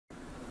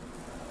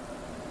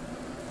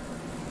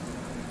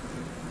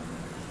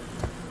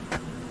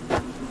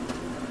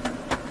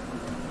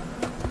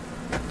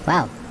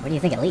Wow, where do you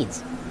think it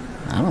leads?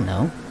 I don't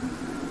know.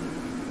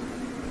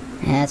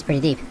 Yeah, it's pretty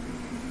deep.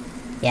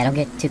 Yeah, don't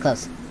get too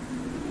close.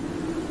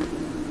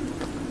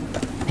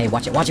 Hey,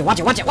 watch it, watch it, watch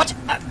it, watch it, watch it!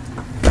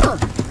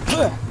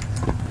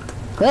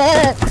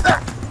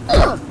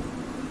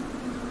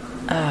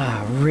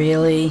 Ah,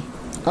 really?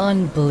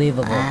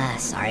 Unbelievable.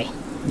 Sorry.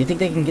 You think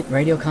they can get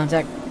radio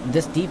contact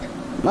this deep?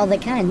 Well, they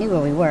kind of knew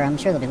where we were. I'm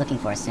sure they'll be looking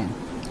for us soon.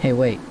 Hey,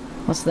 wait.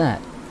 What's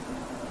that?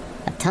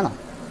 A tunnel.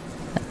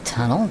 A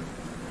tunnel?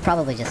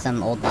 Probably just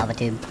some old lava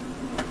tube.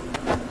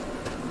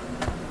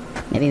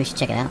 Maybe we should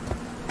check it out.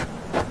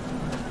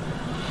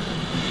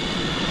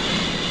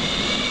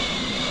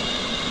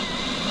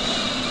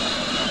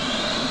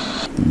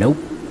 Nope.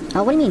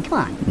 Oh, what do you mean? Come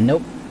on.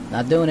 Nope.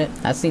 Not doing it.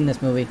 I've seen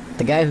this movie.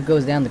 The guy who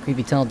goes down the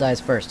creepy tunnel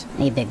dies first.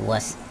 You big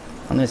wuss.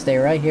 I'm gonna stay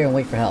right here and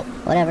wait for help.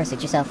 Whatever,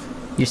 suit yourself.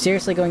 You're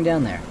seriously going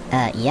down there?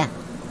 Yeah.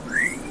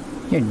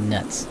 You're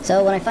nuts.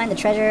 So when I find the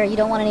treasure, you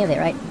don't want any of it,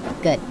 right?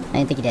 Good. I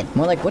didn't think you did.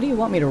 More like, what do you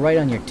want me to write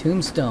on your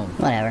tombstone?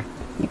 Whatever.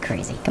 You're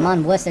crazy. Come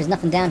on, wuss, there's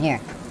nothing down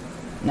here.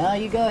 No,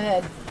 you go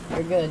ahead.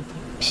 You're good.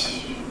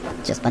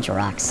 Psh, just a bunch of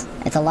rocks.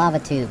 It's a lava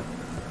tube.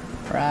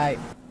 Right.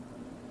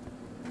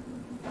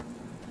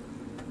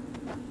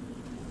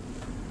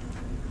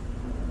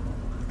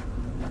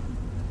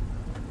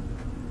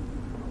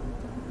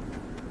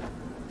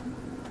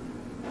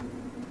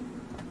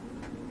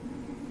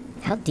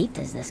 How deep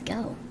does this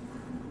go?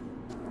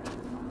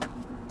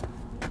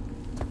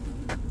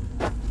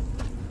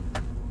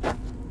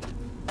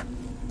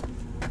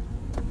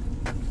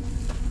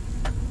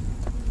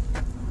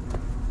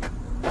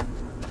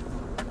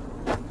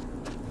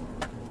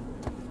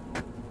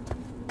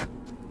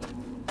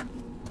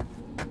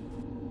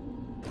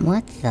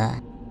 What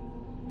the?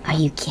 Are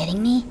you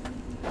kidding me?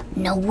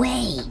 No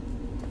way!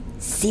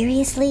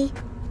 Seriously?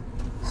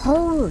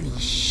 Holy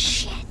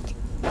shit!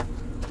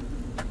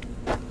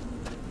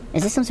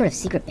 Is this some sort of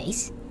secret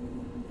base?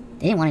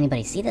 They didn't want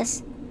anybody to see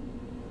this?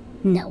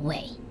 No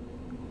way.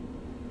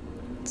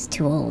 It's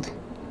too old.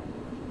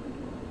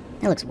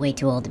 It looks way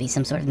too old to be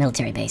some sort of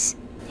military base.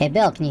 Hey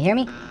Bill, can you hear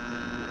me?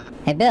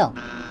 Hey Bill?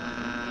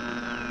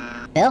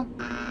 Bill?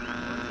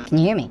 Can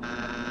you hear me?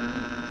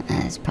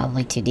 It's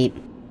probably too deep.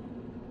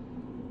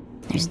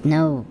 There's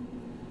no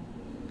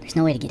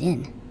way to get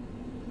in.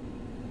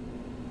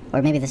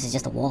 Or maybe this is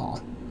just a wall.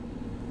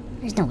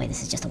 There's no way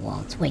this is just a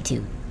wall. It's way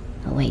too...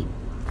 Oh, wait.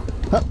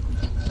 Oh!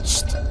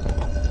 Shh!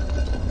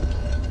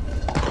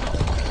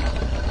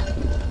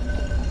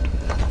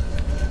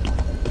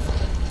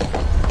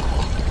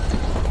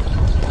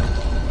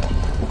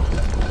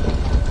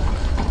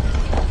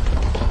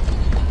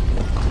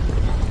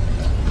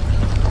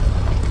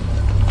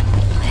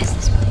 What is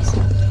this place?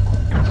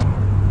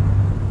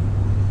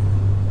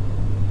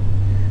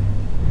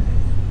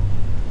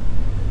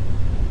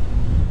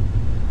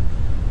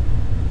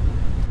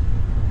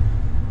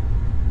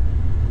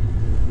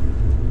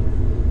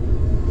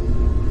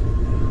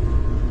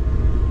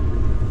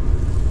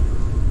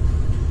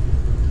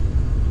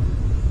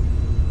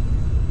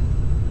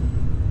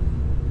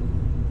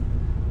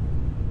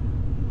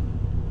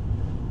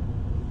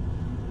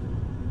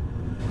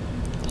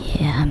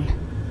 Yeah,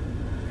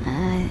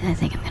 I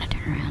think I'm gonna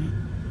turn around.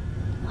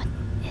 What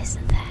is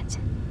that?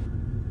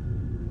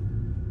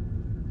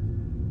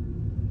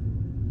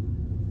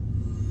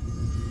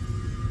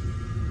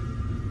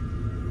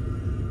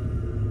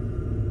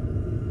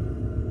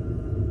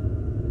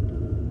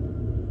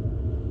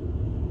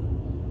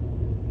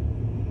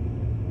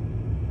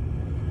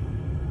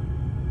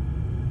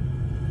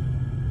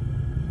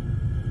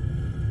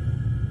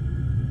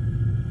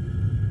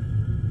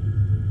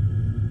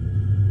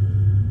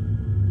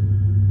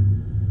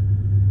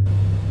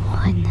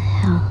 What in the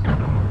hell?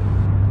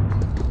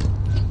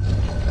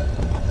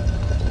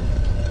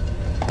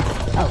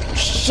 Oh,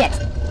 shit!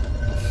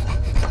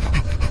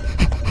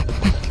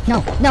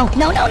 No, no,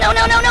 no, no, no,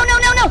 no, no, no, no,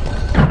 no, no!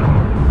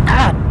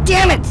 Ah,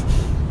 damn it!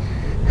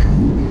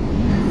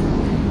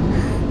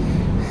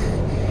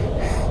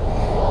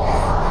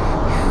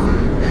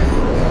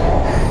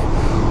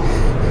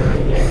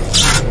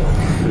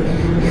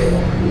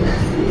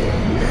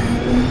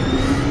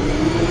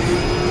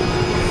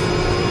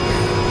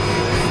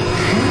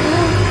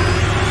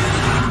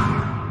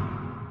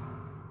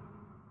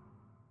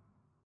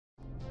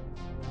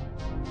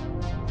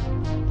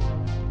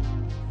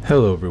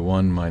 Hello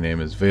everyone, my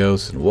name is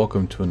Veos and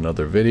welcome to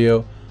another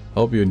video. I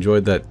hope you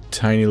enjoyed that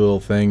tiny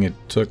little thing. It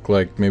took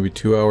like maybe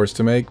 2 hours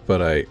to make,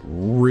 but I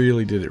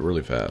really did it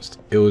really fast.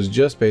 It was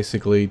just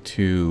basically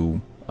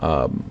to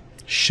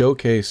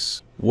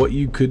showcase what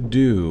you could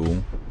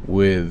do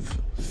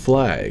with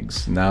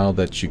flags now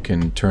that you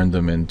can turn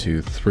them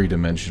into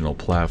three-dimensional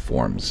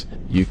platforms.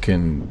 You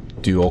can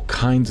do all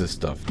kinds of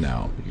stuff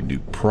now. You can do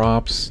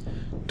props,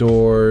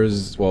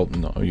 doors, well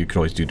no, you could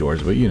always do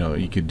doors, but you know,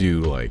 you could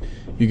do like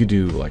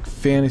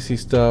fantasy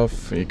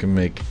stuff. You can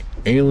make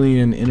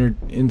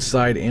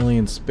inside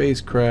alien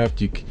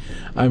spacecraft.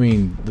 I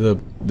mean,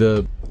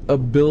 the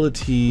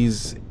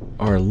abilities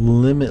are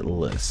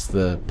limitless.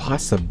 The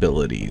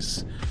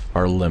possibilities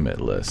are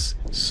limitless.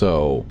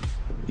 So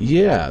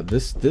yeah,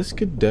 this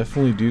could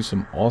definitely do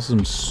some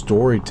awesome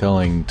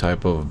storytelling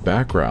type of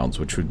backgrounds,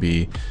 which would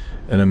be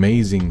an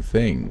amazing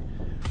thing.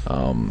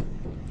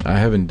 I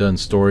haven't done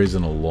stories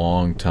in a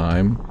long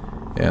time,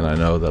 and I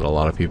know that a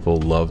lot of people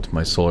loved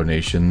my Solar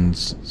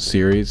Nations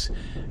series.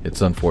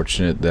 It's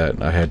unfortunate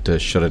that I had to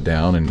shut it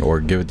down and or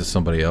give it to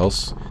somebody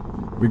else.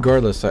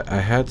 Regardless, I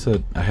had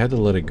to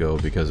let it go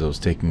because it was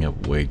taking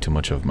up way too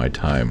much of my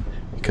time,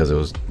 because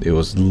it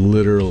was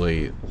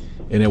literally,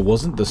 and it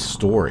wasn't the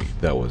story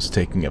that was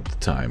taking up the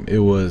time. It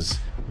was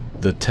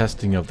the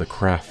testing of the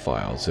craft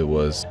files. It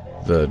was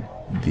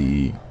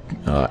the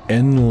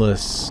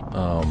endless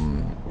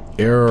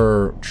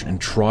error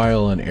and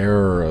trial and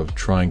error of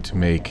trying to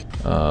make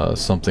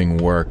something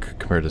work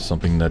compared to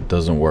something that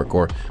doesn't work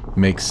or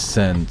makes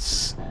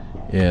sense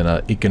in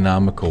an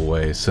economical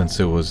way, since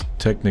it was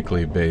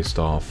technically based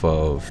off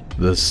of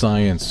the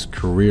science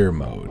career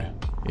mode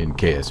in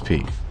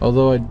KSP.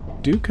 Although I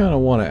do kind of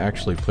want to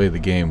actually play the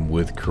game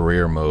with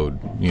career mode,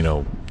 you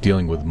know,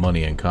 dealing with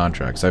money and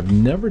contracts. I've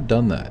never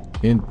done that.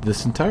 In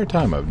this entire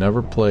time, I've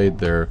never played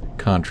their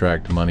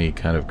contract money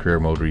kind of career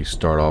mode where you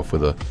start off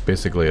with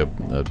basically a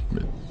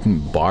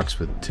box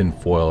with tin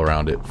foil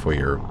around it for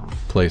your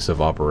place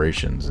of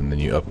operations, and then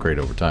you upgrade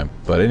over time.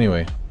 But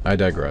anyway, I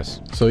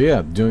digress. So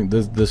yeah, doing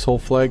this whole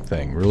flag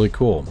thing, really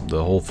cool.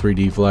 The whole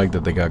 3D flag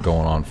that they got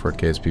going on for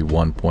KSP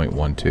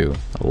 1.12.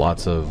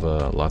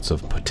 Lots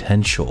of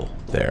potential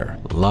there.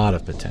 A lot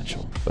of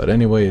potential. But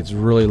anyway, it's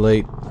really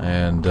late,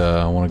 and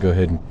I want to go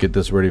ahead and get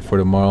this ready for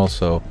tomorrow.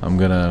 So I'm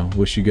gonna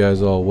wish you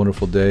guys all a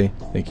wonderful day.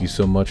 Thank you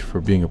so much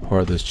for being a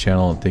part of this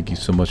channel, and thank you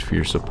so much for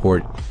your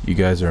support. You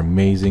guys are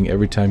amazing.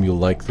 Every time you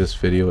like this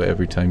video,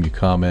 every time you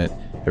comment,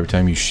 every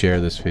time you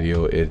share this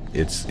video,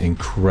 it's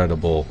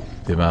incredible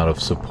the amount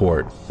of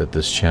support that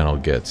this channel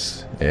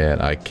gets,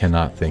 and I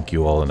cannot thank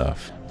you all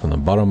enough. From the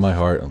bottom of my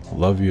heart, I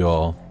love you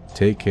all.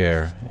 Take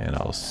care, and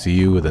I'll see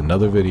you with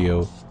another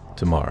video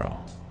tomorrow.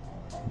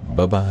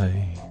 Bye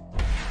bye.